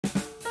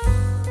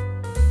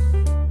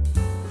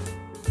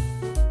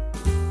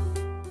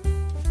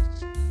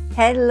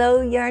Hello,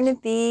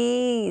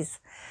 Yarnabees.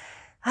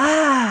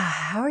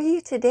 How are you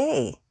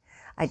today?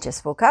 I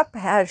just woke up,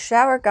 had a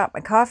shower, got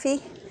my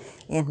coffee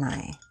in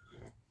my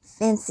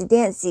fancy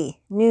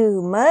dancy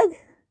new mug.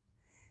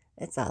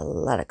 It's a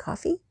lot of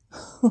coffee.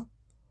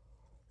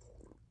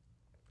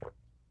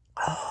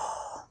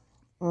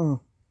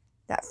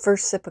 That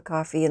first sip of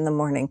coffee in the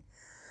morning.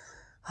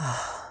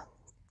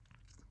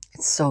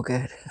 It's so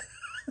good.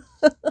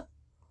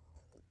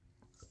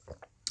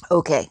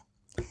 Okay,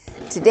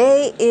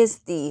 today is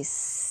the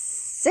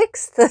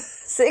sixth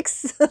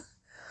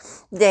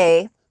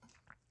day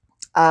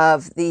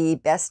of the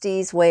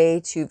Bestie's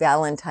Way to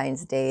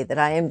Valentine's Day that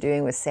I am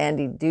doing with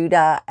Sandy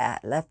Duda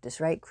at Left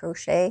is Right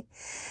Crochet.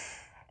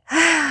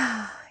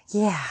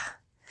 Yeah,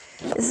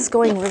 this is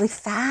going really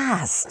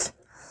fast.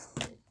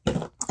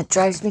 It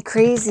drives me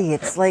crazy.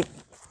 It's like,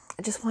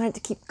 I just want it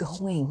to keep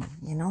going,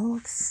 you know?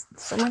 It's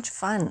so much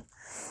fun.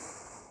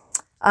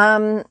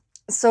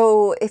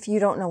 So if you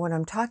don't know what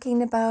I'm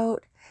talking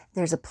about,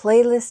 there's a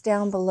playlist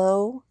down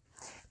below,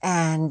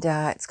 and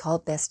it's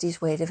called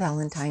Bestie's Way to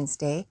Valentine's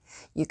Day.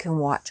 You can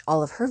watch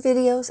all of her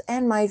videos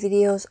and my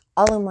videos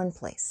all in one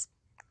place.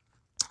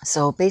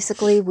 So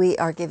basically, we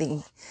are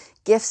giving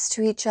gifts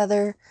to each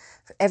other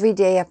for every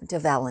day up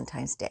until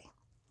Valentine's Day.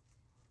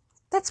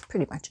 That's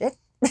pretty much it.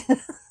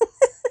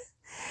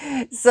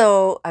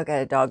 So I've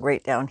got a dog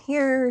right down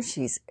here.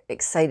 She's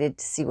excited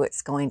to see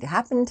what's going to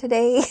happen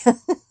today.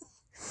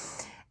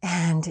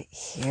 And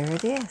here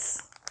it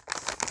is.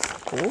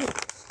 Ooh.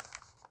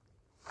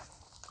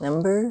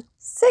 Number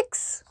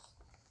 6.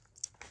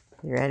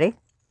 You ready?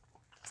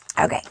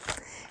 Okay.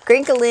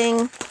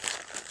 Crinkling.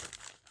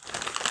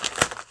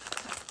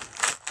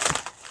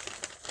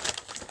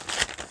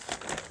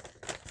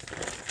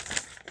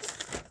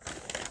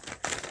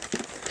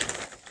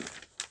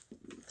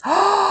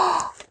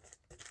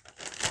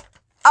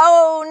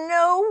 Oh,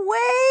 no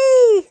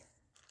way!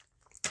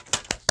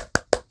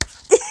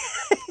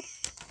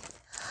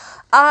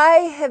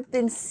 I have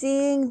been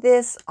seeing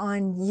this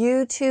on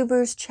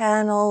YouTubers'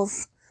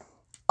 channels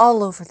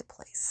all over the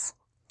place.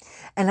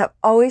 And I've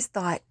always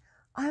thought,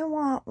 I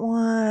want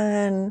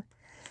one.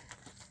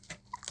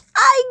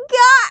 I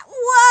got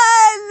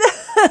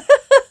one!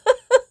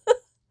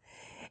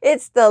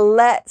 It's the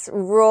Let's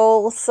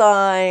Roll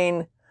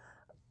sign.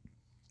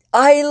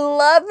 I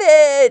love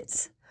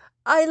it.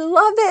 I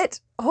love it.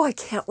 Oh, I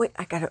can't wait.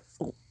 I'm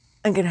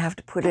going to have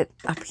to put it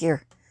up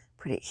here.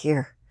 Put it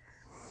here.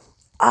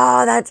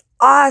 Oh, that's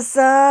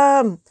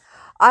awesome.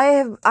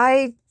 I've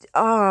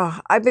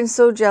been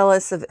so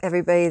jealous of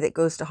everybody that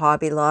goes to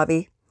Hobby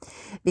Lobby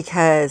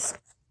because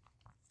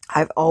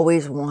I've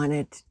always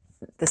wanted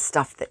the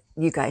stuff that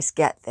you guys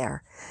get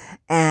there.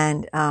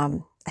 And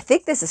I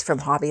think this is from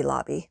Hobby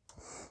Lobby.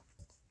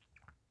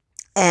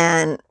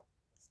 And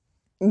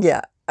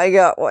yeah, I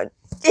got one.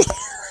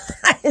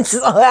 I'm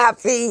so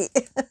happy.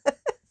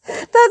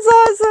 That's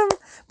awesome.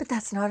 But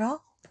that's not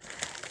all.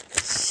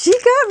 She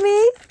got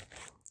me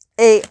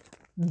a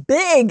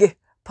big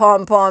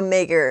pom-pom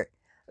maker.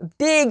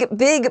 Big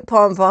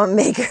pom-pom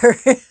maker.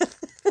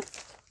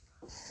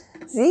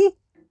 See?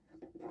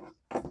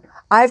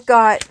 I've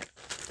got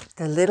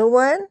the little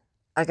one.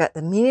 I got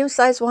the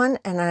medium-sized one.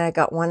 And then I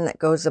got one that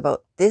goes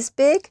about this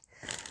big.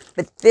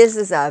 But this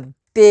is a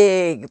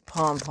big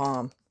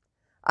pom-pom.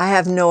 I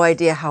have no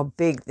idea how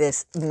big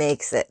this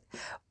makes it.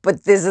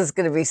 But this is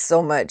going to be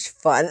so much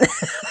fun.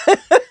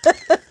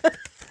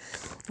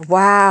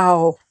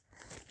 Wow.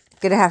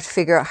 Going to have to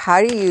figure out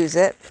how to use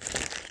it.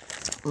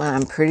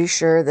 I'm pretty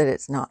sure that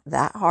it's not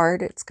that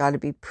hard. It's got to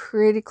be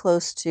pretty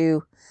close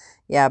to,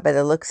 yeah, by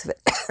the looks of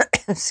it.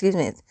 Excuse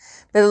me.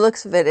 By the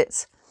looks of it,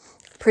 it's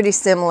pretty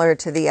similar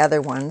to the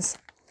other ones.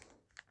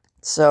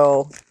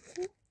 So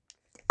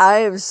I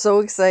am so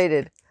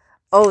excited.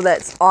 Oh,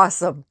 that's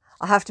awesome.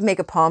 I'll have to make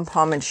a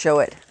pom-pom and show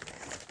it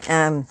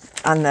on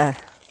the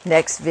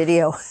next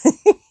video.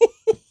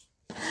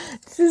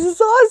 This is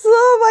awesome.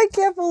 I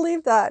can't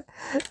believe that.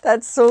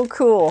 That's so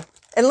cool.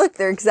 And look,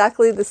 they're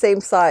exactly the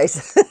same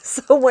size.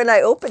 So when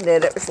I opened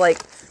it, it was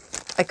like,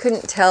 I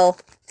couldn't tell.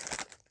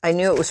 I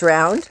knew it was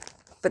round,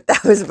 but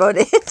that was about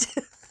it.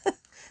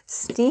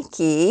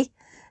 Sneaky.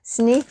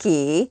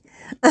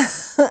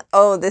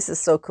 Oh, this is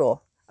so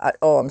cool.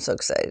 I'm so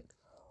excited.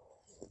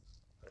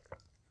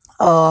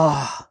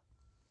 Oh,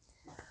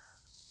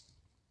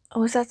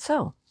 is that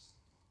so?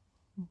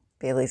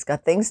 Bailey's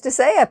got things to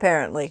say,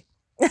 apparently.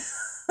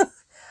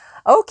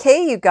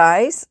 Okay, you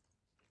guys.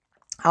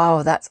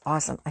 Oh, that's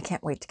awesome. I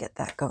can't wait to get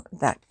that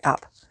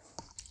up.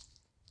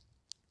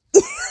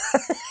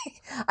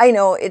 I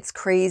know, it's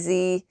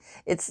crazy.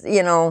 It's,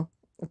 you know,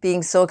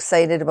 being so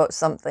excited about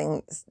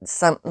something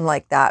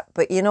like that.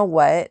 But you know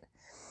what?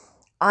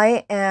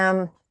 I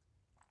am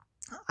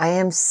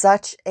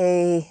such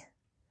a,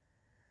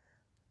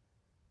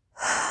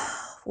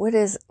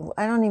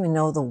 I don't even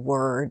know the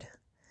word.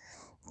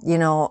 You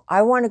know,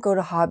 I want to go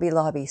to Hobby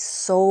Lobby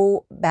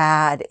so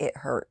bad it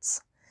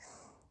hurts.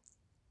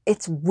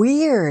 It's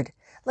weird.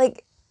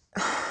 Like,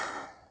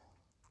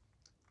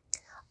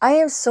 I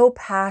am so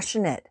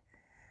passionate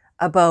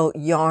about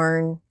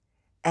yarn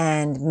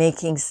and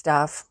making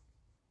stuff.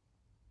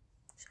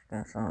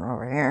 That's on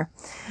over here.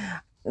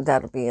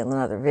 That'll be in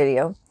another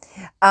video.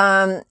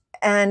 And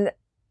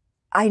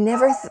I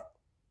never,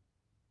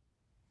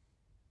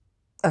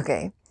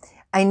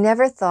 I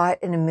never thought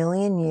in a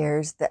million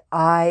years that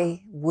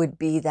I would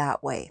be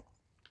that way.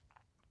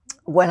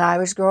 When I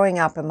was growing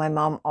up and my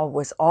mom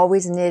was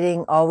always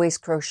knitting, always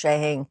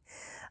crocheting,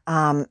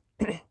 I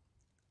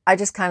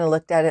just kind of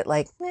looked at it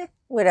like,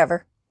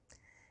 whatever.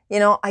 You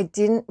know, I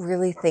didn't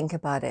really think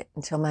about it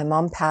until my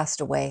mom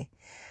passed away.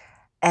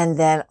 And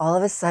then all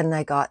of a sudden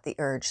I got the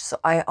urge. So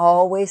I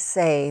always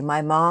say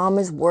my mom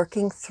is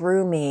working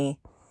through me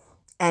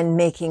and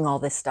making all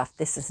this stuff.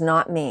 This is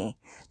not me.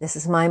 This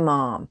is my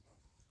mom.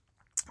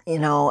 You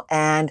know,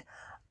 and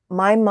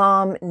my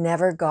mom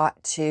never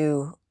got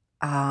to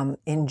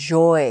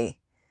enjoy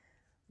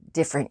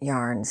different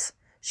yarns.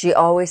 She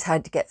always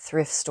had to get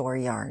thrift store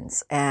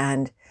yarns.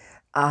 And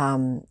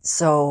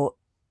so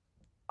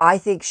I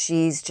think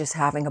she's just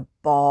having a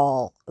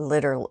ball, a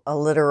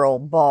literal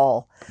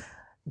ball,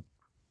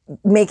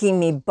 making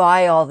me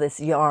buy all this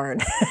yarn.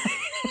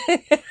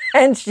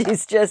 And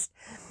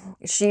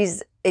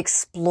she's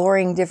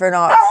exploring different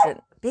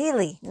options.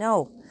 Bailey,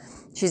 no.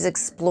 She's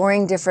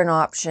exploring different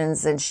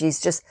options, and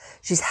she's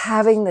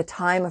having the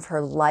time of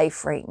her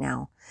life right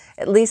now.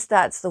 At least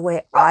that's the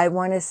way I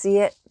want to see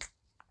it,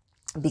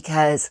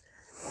 because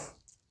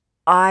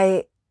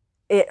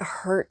it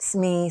hurts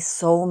me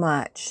so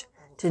much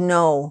to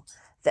know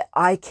that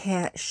I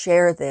can't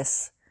share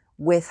this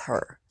with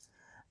her.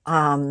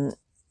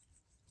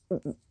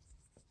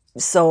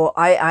 So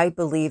I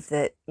believe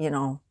that, you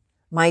know,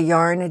 my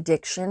yarn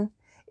addiction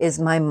is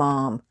my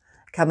mom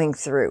coming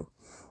through.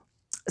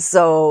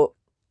 So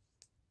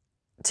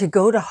to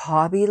go to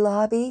Hobby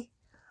Lobby,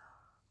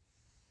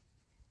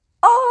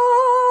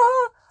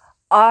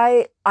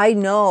 I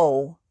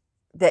know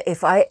that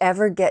if I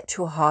ever get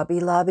to a Hobby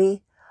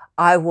Lobby,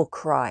 I will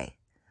cry.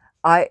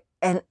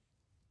 And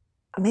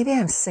maybe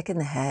I'm sick in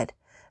the head.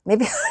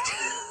 Maybe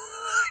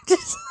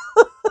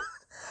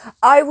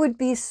I would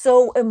be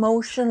so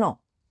emotional.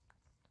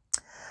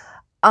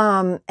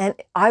 And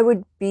I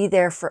would be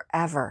there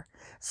forever.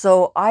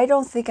 So I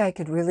don't think I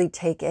could really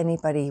take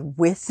anybody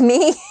with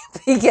me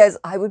because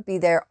I would be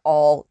there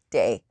all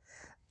day,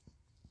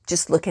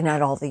 just looking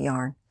at all the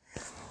yarn.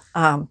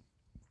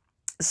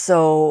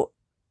 So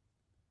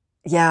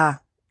yeah.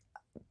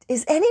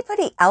 Is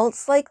anybody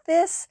else like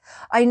this?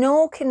 I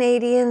know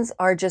Canadians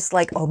are just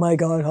like, oh my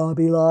God,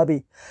 Hobby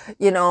Lobby,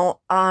 you know?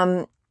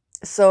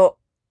 So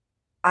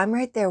I'm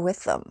right there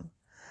with them.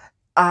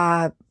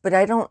 But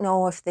I don't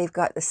know if they've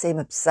got the same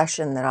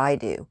obsession that I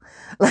do.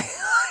 Like,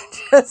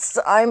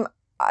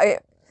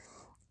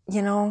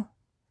 you know,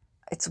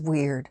 it's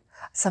weird.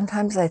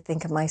 Sometimes I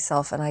think of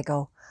myself and I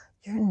go,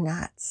 you're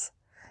nuts.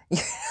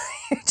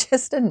 You're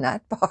just a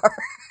nut bar.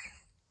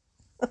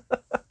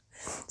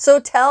 So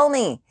tell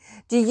me,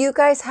 do you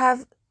guys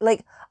have,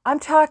 like, I'm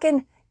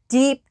talking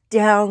deep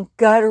down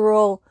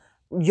guttural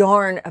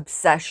yarn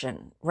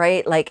obsession,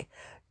 right? Like,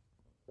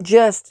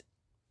 just,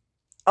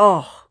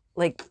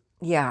 like,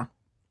 yeah.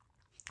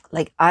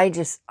 Like,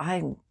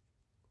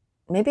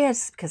 maybe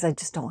it's because I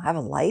just don't have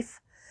a life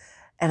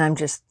and I'm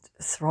just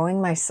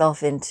throwing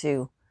myself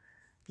into,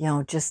 you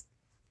know, just,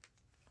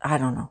 I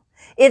don't know.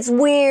 It's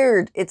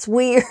weird. It's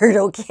weird,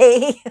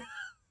 okay?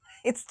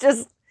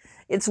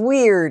 It's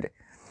weird.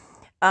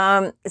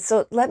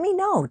 So let me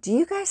know. Do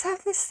you guys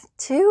have this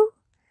too?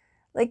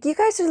 Like, you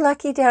guys are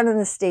lucky down in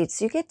the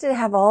States. You get to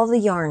have all the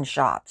yarn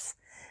shops.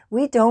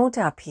 We don't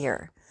up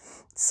here.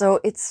 So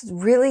it's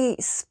really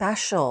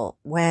special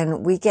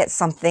when we get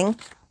something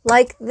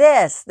like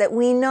this that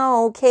we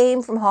know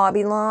came from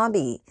Hobby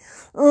Lobby.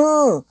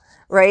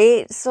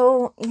 Right?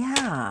 So,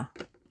 yeah.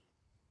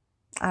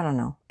 I don't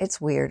know.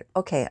 It's weird.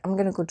 Okay, I'm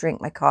going to go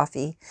drink my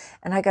coffee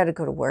and I got to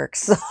go to work.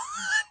 So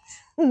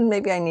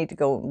maybe I need to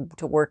go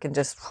to work and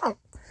just,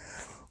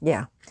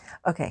 yeah.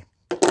 Okay.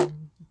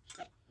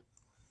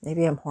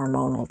 Maybe I'm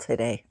hormonal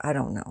today. I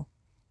don't know.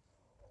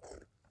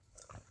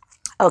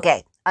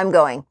 Okay, I'm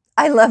going.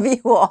 I love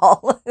you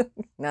all.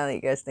 Now that you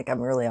guys think I'm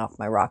really off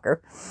my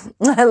rocker.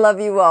 I love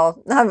you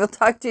all. I will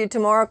talk to you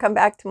tomorrow. Come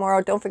back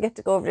tomorrow. Don't forget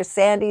to go over to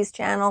Sandy's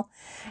channel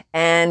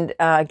and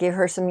give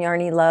her some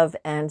yarny love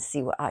and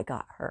see what I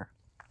got her.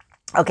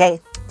 Okay.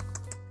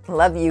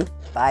 Love you.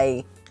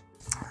 Bye.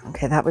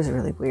 Okay, that was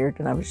really weird.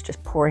 And I was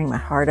just pouring my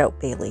heart out,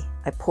 Bailey.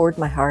 I poured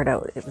my heart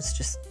out. It was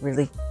just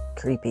really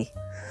creepy.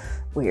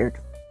 Weird.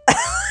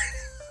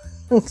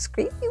 It's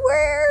creepy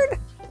weird.